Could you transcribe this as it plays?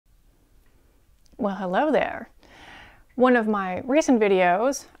Well, hello there. One of my recent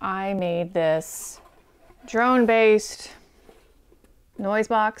videos, I made this drone-based noise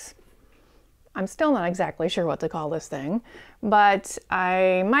box. I'm still not exactly sure what to call this thing, but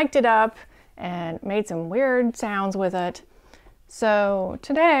I mic'd it up and made some weird sounds with it. So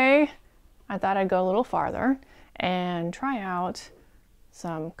today, I thought I'd go a little farther and try out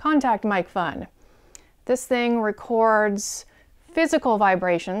some contact mic fun. This thing records physical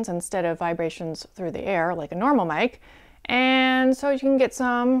vibrations instead of vibrations through the air like a normal mic, and so you can get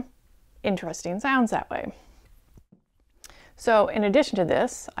some interesting sounds that way. So in addition to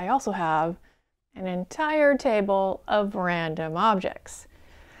this, I also have an entire table of random objects.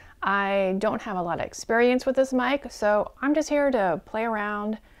 I don't have a lot of experience with this mic, so I'm just here to play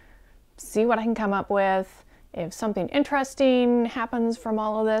around, see what I can come up with. If something interesting happens from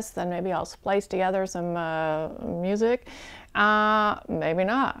all of this, then maybe I'll splice together some music. Maybe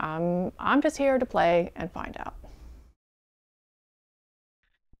not. I'm just here to play and find out.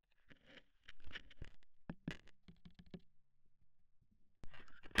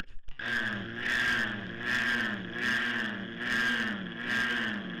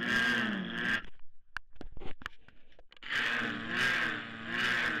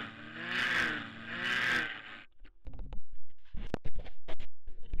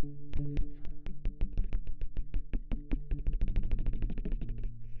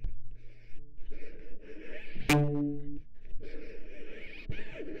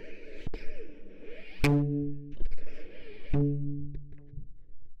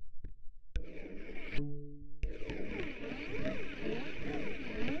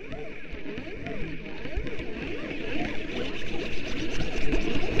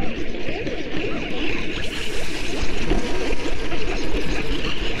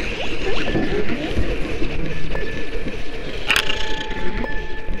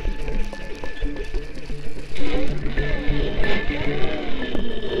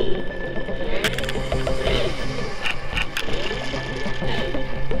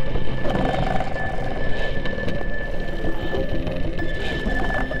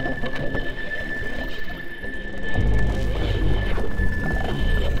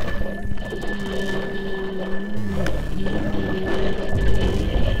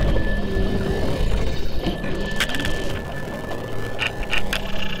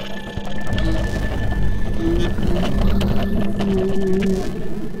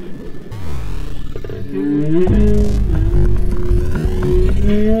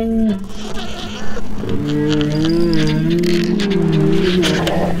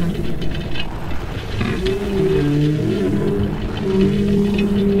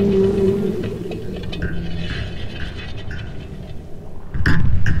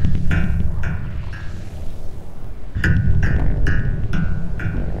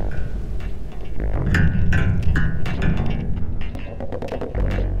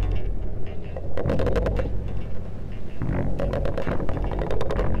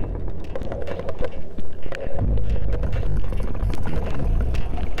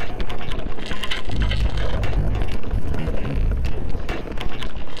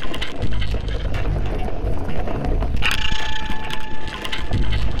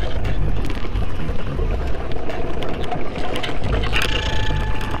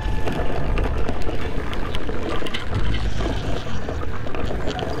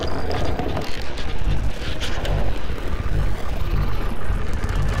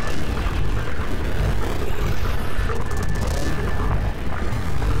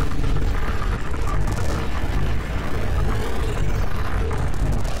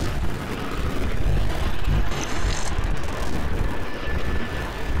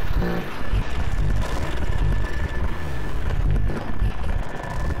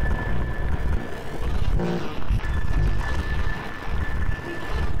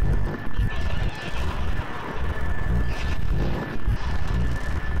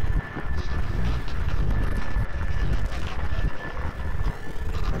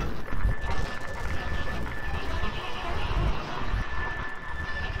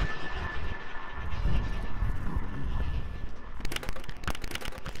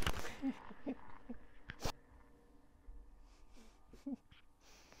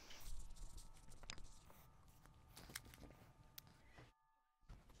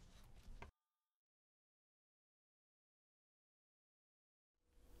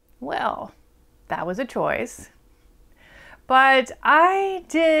 Well, that was a choice. But I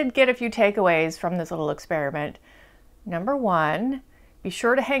did get a few takeaways from this little experiment. Number one, be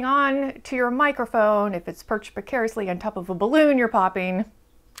sure to hang on to your microphone if it's perched precariously on top of a balloon you're popping.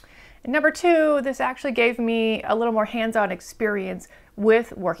 And number two, this actually gave me a little more hands-on experience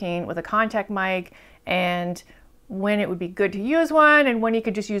with working with a contact mic and when it would be good to use one and when you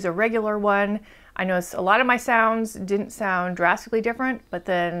could just use a regular one. I noticed a lot of my sounds didn't sound drastically different, but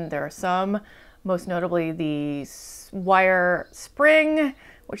then there are some, most notably the wire spring,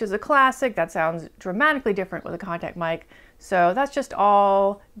 which is a classic, that sounds dramatically different with a contact mic. So that's just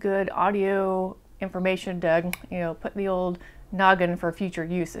all good audio information to, put in the old noggin for future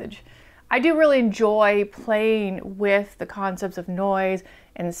usage. I do really enjoy playing with the concepts of noise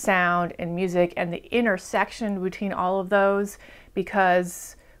and sound and music and the intersection between all of those,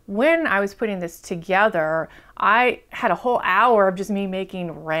 because when I was putting this together, I had a whole hour of just me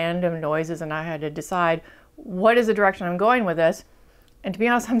making random noises and I had to decide what is the direction I'm going with this. And to be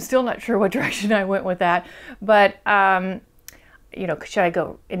honest, I'm still not sure what direction I went with that. But, should I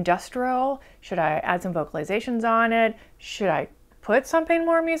go industrial? Should I add some vocalizations on it? Should I put something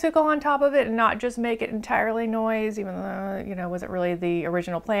more musical on top of it and not just make it entirely noise, even though, wasn't really the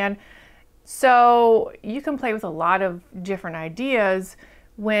original plan? So you can play with a lot of different ideas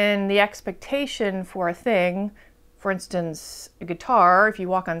when the expectation for a thing, for instance, a guitar, if you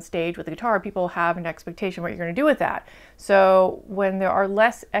walk on stage with a guitar, people have an expectation what you're going to do with that. So when there are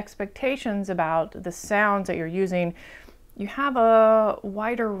less expectations about the sounds that you're using, you have a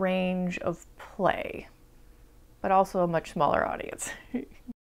wider range of play, but also a much smaller audience.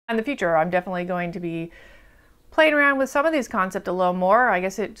 In the future, I'm definitely going to be playing around with some of these concepts a little more. I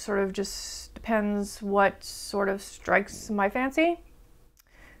guess it sort of just depends what sort of strikes my fancy.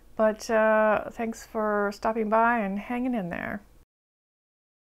 But thanks for stopping by and hanging in there.